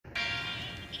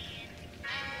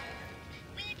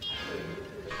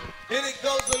And it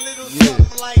goes a little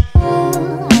something like.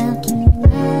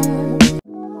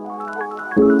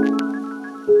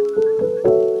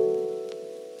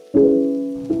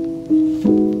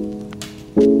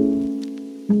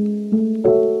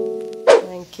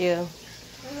 Thank you.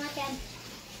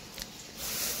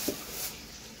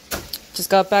 Just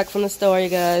got back from the store, you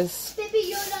guys.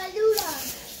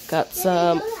 Got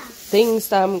some things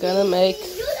that I'm gonna make.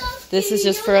 This is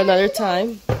just for another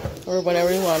time or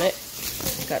whenever you want it.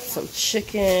 Got some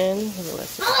chicken.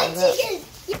 Let's just try that.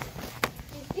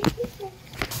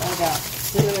 I got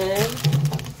cinnamon.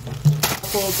 A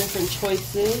couple of different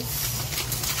choices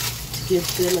to give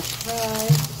them a try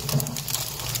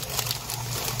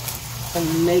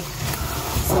and make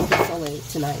something salad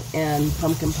tonight and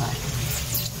pumpkin pie.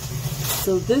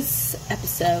 So this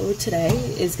episode today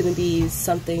is going to be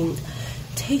something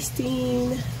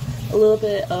tasting a little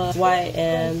bit of white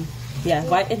and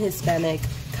Hispanic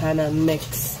kind of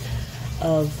mix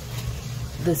of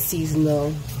the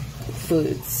seasonal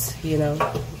foods, you know,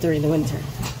 during the winter.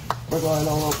 We're going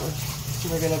all over.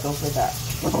 We're going to go for that.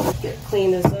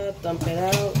 Clean this up, dump it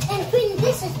out. And clean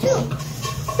this too.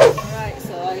 Alright,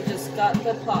 so I just got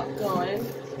the pot going.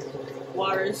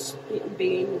 Water's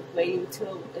being waiting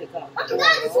till it got Oh my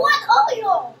god, it's white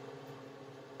oil!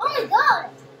 Oh my god!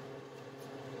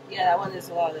 Yeah, that one is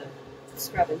a lot of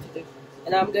scrubbing to do.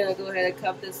 And I'm gonna go ahead and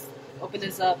cup this, open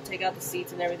this up, take out the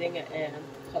seeds and everything, and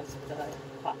cut the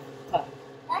pot.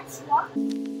 That's what?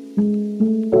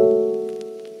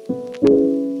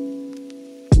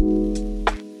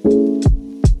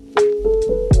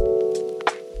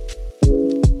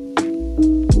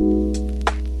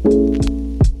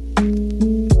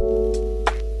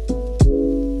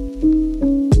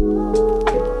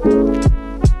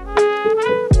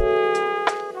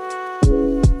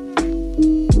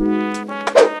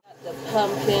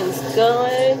 Pumpkin's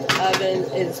going. Oven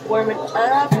is warming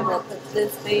up. I'm gonna put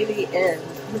this baby in.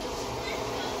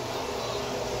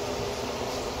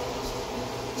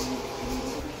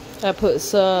 I put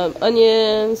some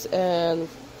onions and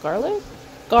garlic.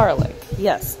 Garlic,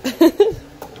 yes. You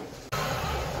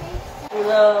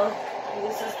know,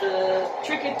 this is the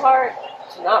tricky part.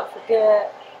 Do not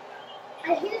forget.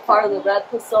 Part of the red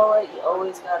pozole, you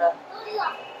always gotta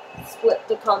split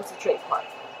the concentrate part.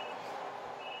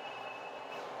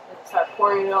 Start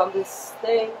pouring it on this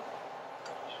thing.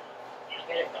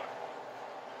 Get it going.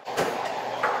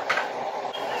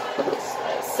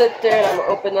 Sit there and I'm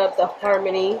gonna open up the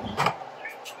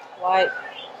white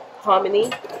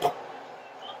hominy.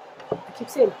 I keep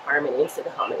saying harmony instead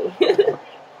of hominy. I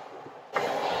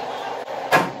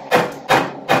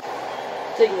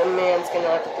think the man's gonna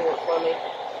have to do it for me.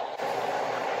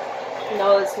 And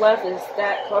all that's left is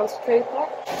that concentrate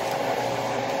part.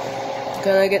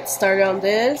 Gonna get started on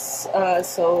this.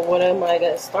 So what am I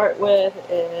gonna start with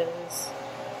is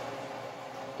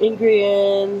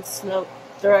ingredients, no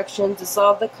directions,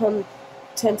 dissolve the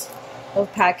content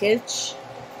of package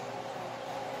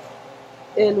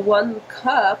in 1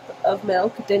 cup of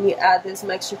milk. Then you add this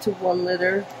mixture to 1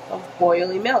 liter of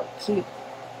boiling milk. Keep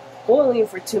boiling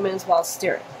for 2 minutes while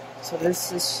stirring. So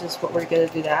this is just what we're gonna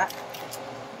do that.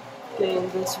 Getting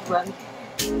this ready.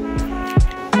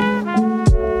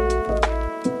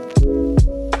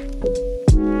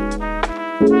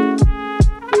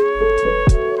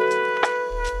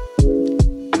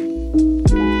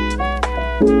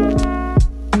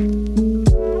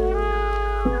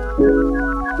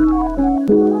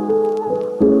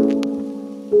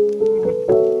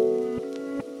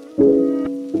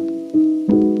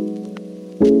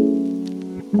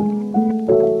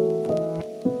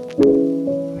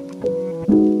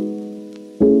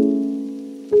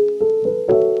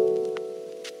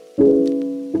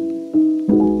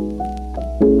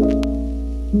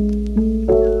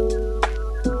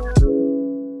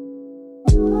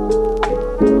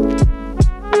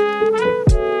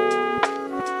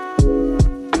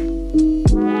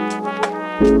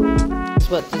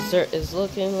 What dessert is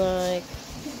looking like.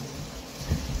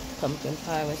 Pumpkin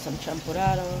pie with some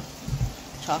champurrado,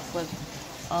 chocolate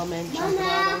almond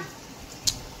champurrado.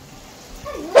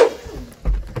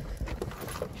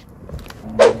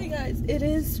 Hey guys, it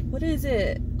is, what is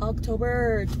it?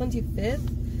 October 25th?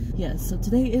 Yes, so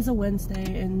today is a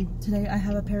Wednesday and today I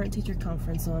have a parent-teacher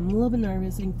conference, so I'm a little bit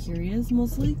nervous and curious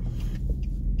mostly.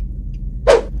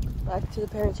 Back to the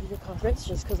parent-teacher conference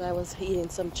just because I was eating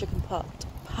some chicken pot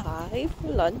pie for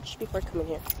lunch before coming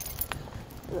here.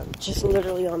 And I'm just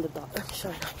literally on the dot. I'm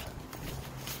showing up.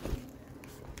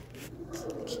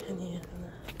 Kenny and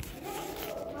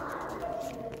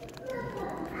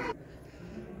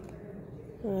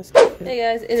Hey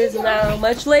guys, it is now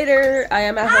much later. I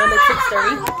am at home at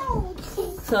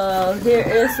 6:30. So here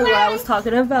is what I was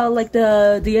talking about, like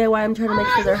the DIY I'm trying to make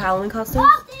for their Halloween costumes.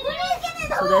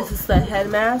 So this is the head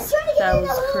mask that I was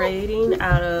creating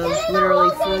out of literally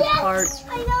food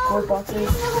boxes.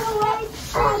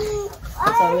 So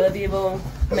I'm gonna be able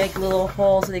to make little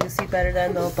holes so they can see better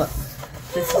then though, but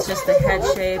this is just the head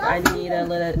shape. I need to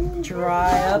let it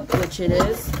dry up, which it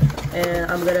is.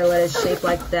 And I'm gonna let it shape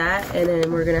like that, and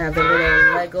then we're gonna have the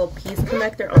little Lego piece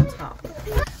connector on top.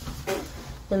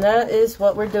 And that is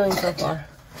what we're doing so far.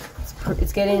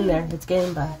 It's getting there. It's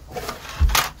getting by.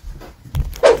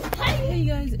 Hey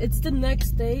you guys, it's the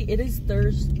next day. It is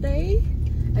Thursday.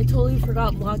 I totally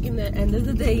forgot vlogging the end of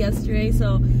the day yesterday,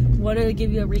 so wanted to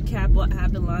give you a recap what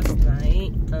happened last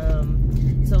night.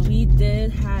 So we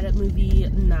had a movie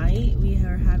night. We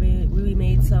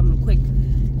made some quick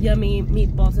yummy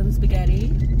meatballs and spaghetti,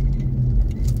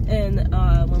 and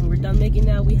when we were done making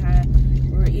that, we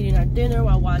were eating our dinner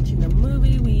while watching the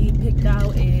movie. We picked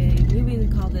out a movie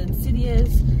called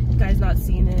Insidious. If you guys not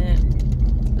seen it,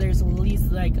 there's at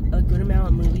least like a good amount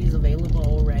of movies available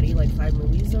already, like 5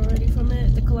 movies already from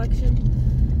it, the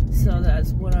collection. So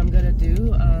that's what I'm gonna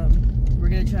do. We're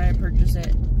gonna try and purchase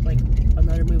it like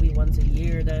another movie once a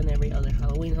year, then every other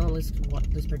Halloween. Oh, let's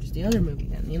purchase the other movie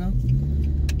then, you know.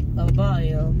 Blah blah blah,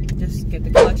 you know, just get the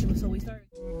collection before we start.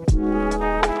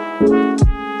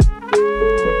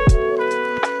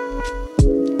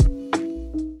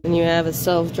 And you have a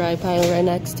self-dry pile right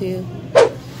next to you.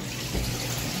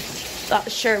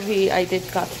 Sure, I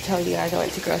got to tell you guys I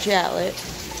went to Grocery Outlet,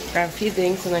 grabbed a few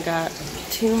things, and I got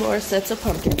 2 more sets of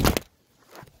pumpkin.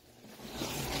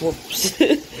 Whoops.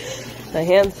 My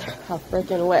hands are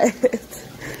freaking wet.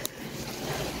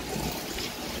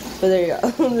 But there you go.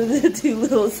 The 2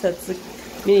 little sets of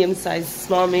medium-sized,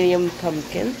 small, medium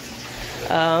pumpkin.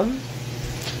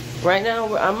 Right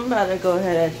now, I'm about to go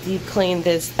ahead and deep clean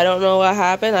this. I don't know what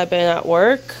happened. I've been at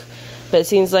work, but it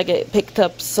seems like it picked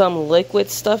up some liquid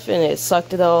stuff and it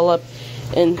sucked it all up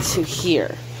into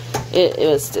here. It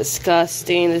was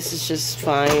disgusting. This is just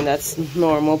fine. That's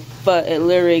normal. But it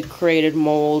literally created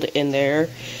mold in there,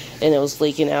 and it was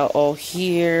leaking out all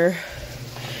here.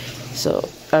 So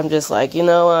I'm just like, you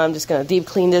know, I'm just gonna deep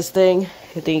clean this thing.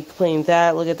 Deep clean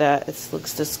that. Look at that. It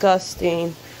looks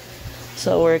disgusting.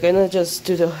 So we're gonna just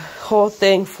do the whole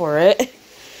thing for it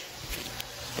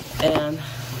and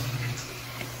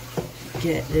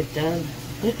get it done.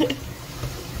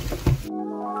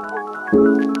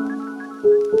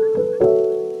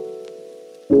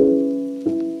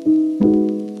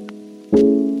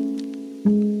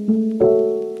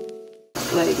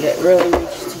 Like it really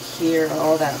reached to here,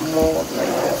 all that mold, like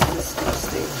that's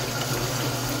disgusting.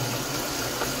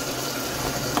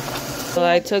 So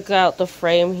I took out the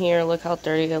frame here. Look how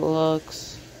dirty it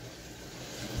looks.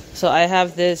 So I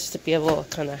have this to be able to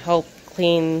kind of help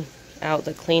clean out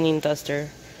the cleaning duster,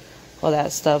 all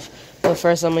that stuff. But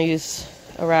first I'm going to use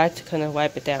a rag to kind of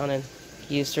wipe it down and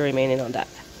use the remaining on that.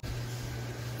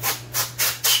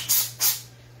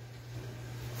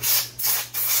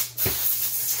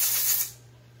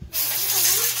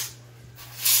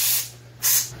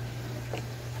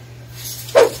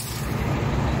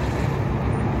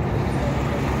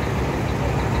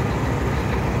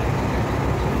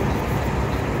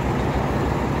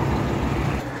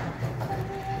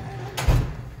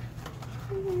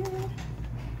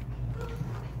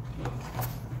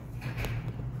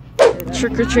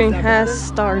 Trick-or-treating has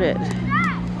started.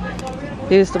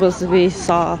 It was supposed to be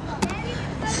soft,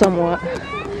 somewhat.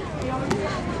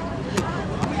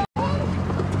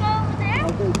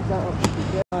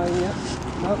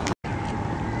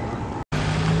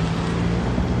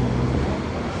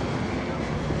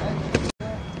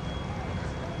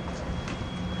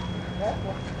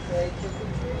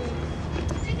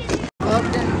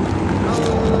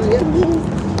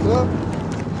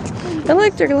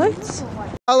 Electric lights.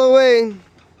 Halloween.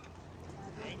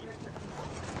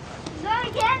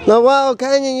 No, wow,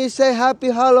 Canyon, you say happy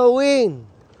Halloween.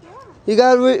 Yeah. You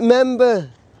gotta remember.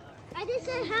 I just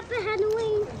said happy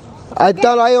Halloween. I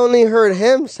thought I only heard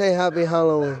him say happy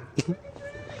Halloween.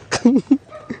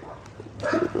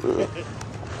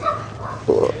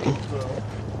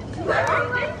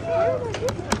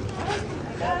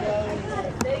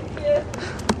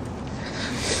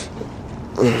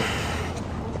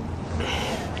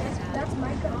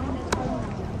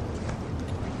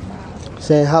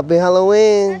 Say happy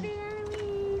Halloween. Happy Halloween.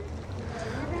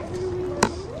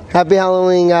 Happy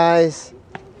Halloween, guys.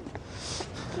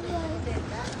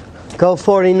 Go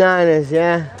 49ers,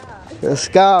 yeah? Let's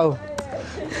go.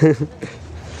 I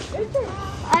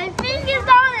think it's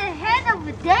on the head of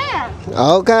a dam.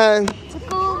 Okay. To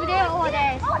go over there or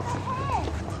there.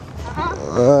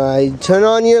 Alright, turn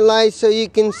on your lights so you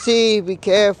can see. Be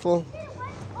careful.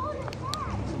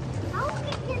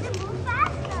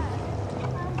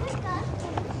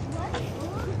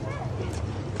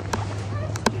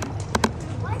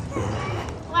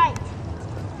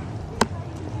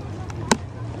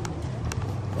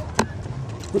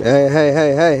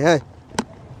 Hey.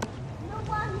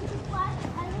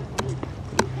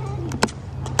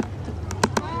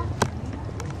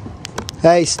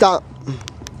 Hey, stop.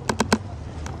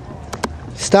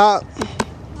 Stop.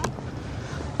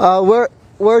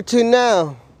 Where to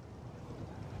now?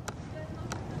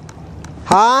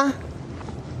 Huh?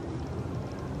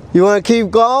 You want to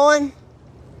keep going?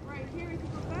 Right here, we can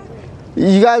go back.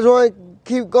 You guys want to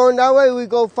keep going that way? We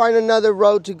go find another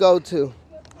road to go to.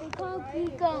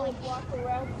 Keep going.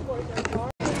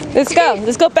 Let's go.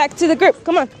 Let's go back to the group.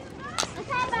 Come on.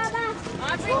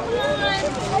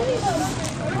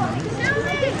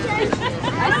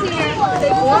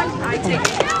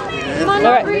 All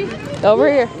right, over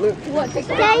here. Yeah,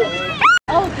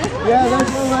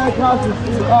 there's one right across the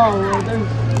street. Oh,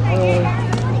 well,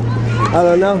 I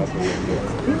don't know.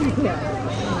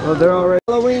 Oh, they're already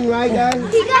Halloween, right, guys?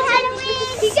 He got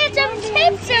Halloween. He got some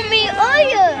tips from me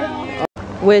earlier.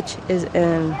 Which is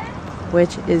in?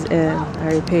 Which is in?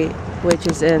 I repeat, which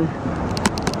is in?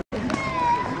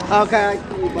 Okay.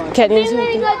 Can you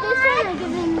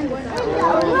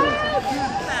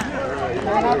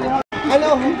Hello,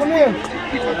 come here.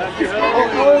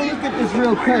 Oh, look at this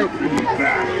real quick.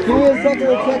 Give me a second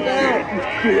to check it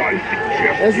out.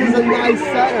 This is a nice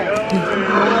setup.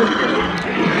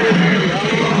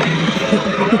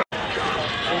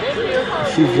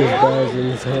 She's just buzzing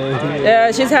this whole thing.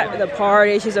 Yeah, she's having a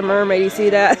party. She's a mermaid. You see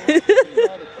that?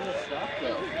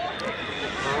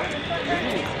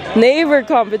 Neighbor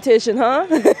competition, huh?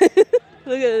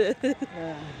 Look at it.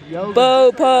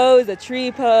 Bow pose, a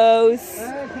tree pose,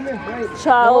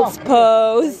 child's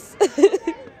pose,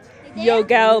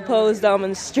 yoga pose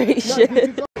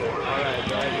demonstration.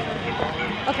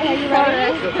 Okay, you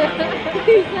ready?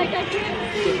 He's like, I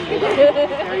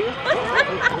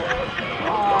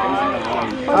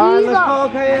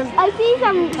can't. I see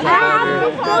some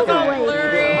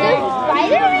There's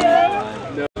spiders?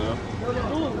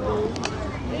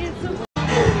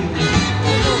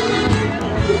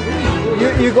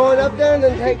 You going up there and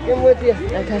then take him with you?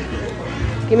 Okay.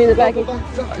 Give me the baggie.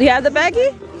 Do you have the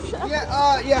baggie?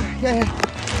 Yeah.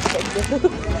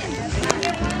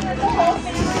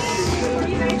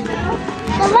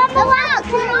 Come on.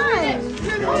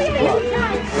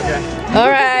 All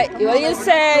right. What do you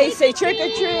say? Say trick or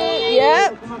treat.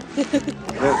 Yep.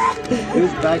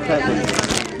 Whose backpack is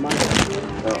mine?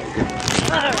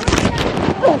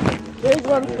 Here's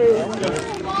one for you.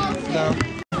 No.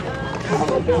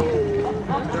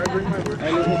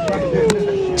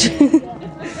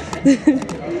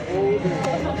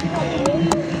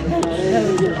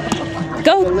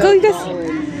 Go, you guys.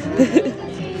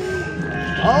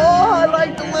 Oh, I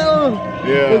like the little.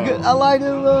 Yeah. I like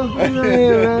the little thing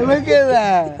here, man. Look at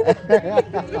that.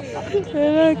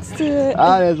 Next to it.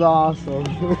 That is awesome.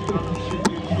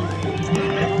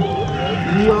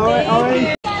 You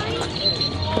already?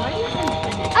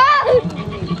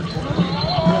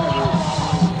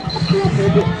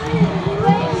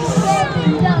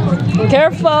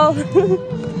 Careful.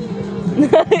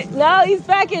 No, he's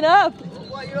backing up.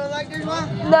 What, you don't like this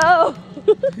one? No.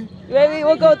 Maybe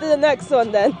we'll go to the next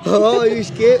one then. Oh, you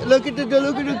scared? Look at the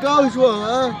ghost one,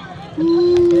 huh?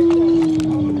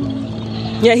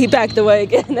 Yeah, he backed away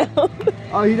again now.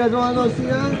 Oh, he doesn't want to go see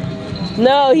that?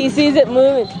 No, he sees it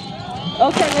moving.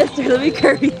 Okay, mister, let me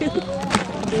curve you. He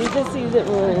just sees it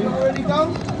moving. Already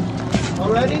go?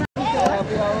 Already?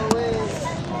 Happy Halloween.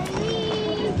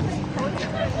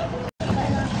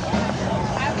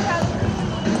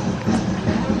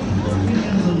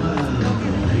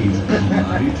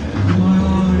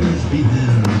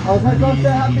 I was like, go say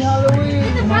Happy Halloween.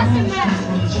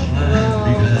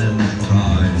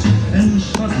 And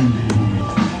suddenly,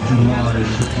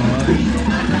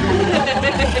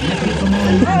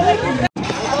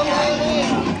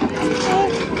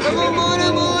 come on,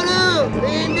 Mona,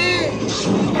 Randy.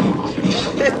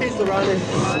 He's running.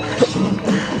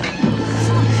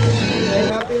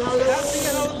 Happy Halloween.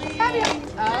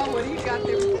 What do you got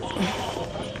there?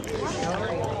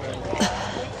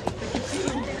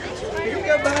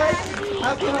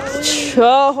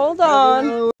 Oh, hold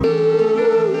on.